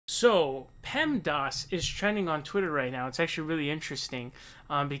So, PEMDAS is trending on Twitter right now. It's actually really interesting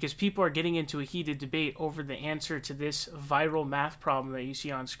because people are getting into a heated debate over the answer to this viral math problem that you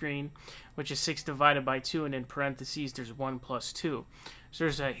see on screen, which is 6 divided by 2, and in parentheses there's 1 plus 2. So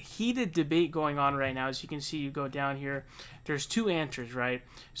there's a heated debate going on right now. As you can see, you go down here, there's two answers, right?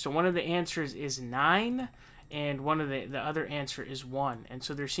 So one of the answers is 9, and one of the other answer is 1. And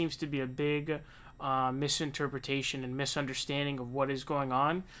so there seems to be a big misinterpretation and misunderstanding of what is going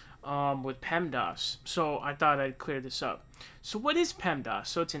on with PEMDAS. So I thought I'd clear this up. So what is PEMDAS?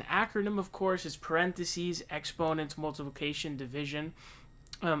 So it's an acronym, of course. It's parentheses, exponents, multiplication, division,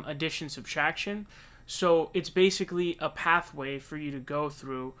 addition, subtraction. So it's basically a pathway for you to go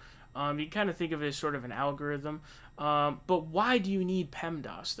through. You kind of think of it as sort of an algorithm. But why do you need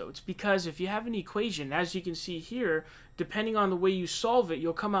PEMDAS, though? It's because if you have an equation, as you can see here, depending on the way you solve it,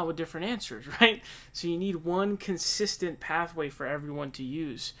 you'll come out with different answers, right? So you need one consistent pathway for everyone to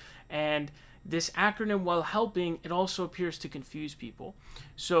use. And this acronym, while helping, it also appears to confuse people.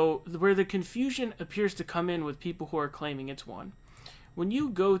 So where the confusion appears to come in with people who are claiming it's 1. When you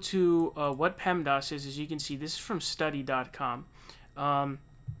go to what PEMDAS is, as you can see, this is from study.com.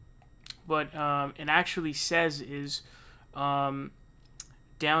 What it actually says is down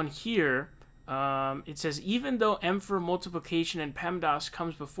here, it says, even though M for multiplication and PEMDAS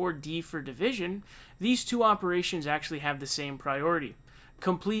comes before D for division, these two operations actually have the same priority.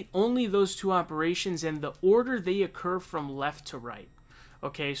 Complete only those two operations in the order they occur from left to right.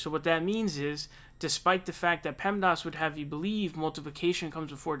 Okay, so what that means is, despite the fact that PEMDAS would have you believe multiplication comes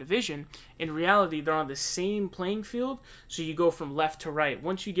before division, in reality they're on the same playing field, so you go from left to right.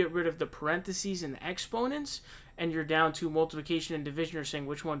 Once you get rid of the parentheses and the exponents, and you're down to multiplication and division, you're saying,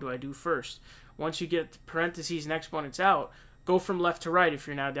 which one do I do first? Once you get the parentheses and exponents out, go from left to right if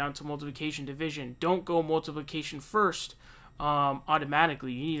you're now down to multiplication, division. Don't go multiplication first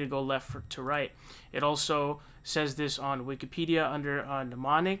automatically. You need to go left to right. It also says this on Wikipedia under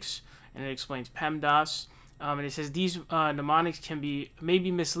mnemonics, and it explains PEMDAS. And it says these mnemonics can be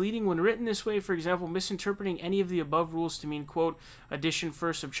maybe misleading when written this way. For example, misinterpreting any of the above rules to mean, quote, addition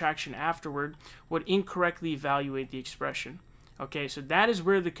first, subtraction afterward, would incorrectly evaluate the expression. Okay, so that is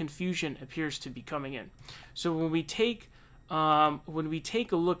where the confusion appears to be coming in. So when we take a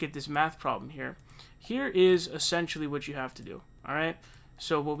look at this math problem here, here is essentially what you have to do. All right.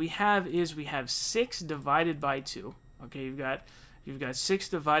 So what we have is we have 6 divided by 2. Okay, you've got 6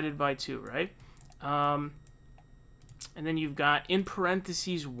 divided by 2, right? And then you've got in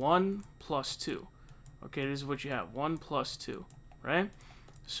parentheses 1 plus 2. Okay, this is what you have, 1 plus 2, right?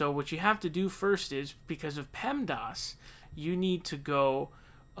 So what you have to do first is, because of PEMDAS, you need to go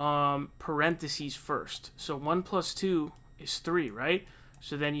parentheses first. So 1 plus 2 is 3, right?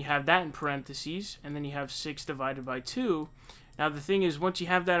 So then you have that in parentheses, and then you have 6 divided by 2. Now the thing is, once you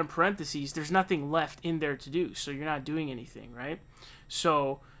have that in parentheses, there's nothing left in there to do, so you're not doing anything, right?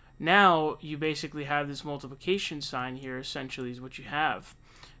 So now you basically have this multiplication sign here, essentially, is what you have.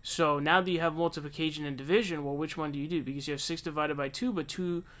 So now that you have multiplication and division, well, which one do you do? Because you have 6 divided by 2, but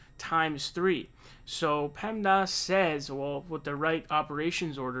 2 times 3. So PEMDAS says, well, what the right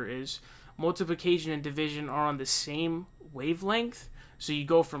operations order is, multiplication and division are on the same wavelength, so you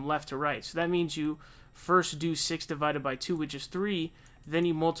go from left to right. So that means you first do 6 divided by 2, which is 3, then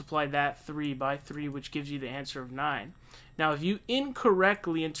you multiply that 3 by 3, which gives you the answer of 9. Now, if you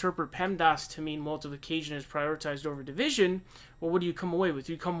incorrectly interpret PEMDAS to mean multiplication is prioritized over division, well, what do you come away with?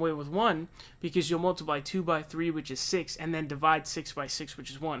 You come away with 1, because you'll multiply 2 by 3, which is 6, and then divide 6 by 6,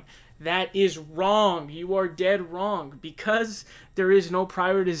 which is 1. That is wrong. You are dead wrong. Because there is no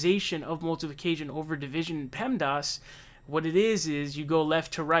prioritization of multiplication over division in PEMDAS, what it is you go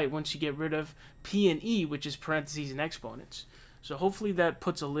left to right once you get rid of P and E, which is parentheses and exponents. So hopefully that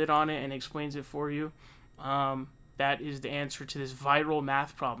puts a lid on it and explains it for you. That is the answer to this viral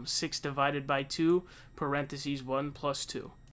math problem. 6 divided by 2, parentheses 1 plus 2.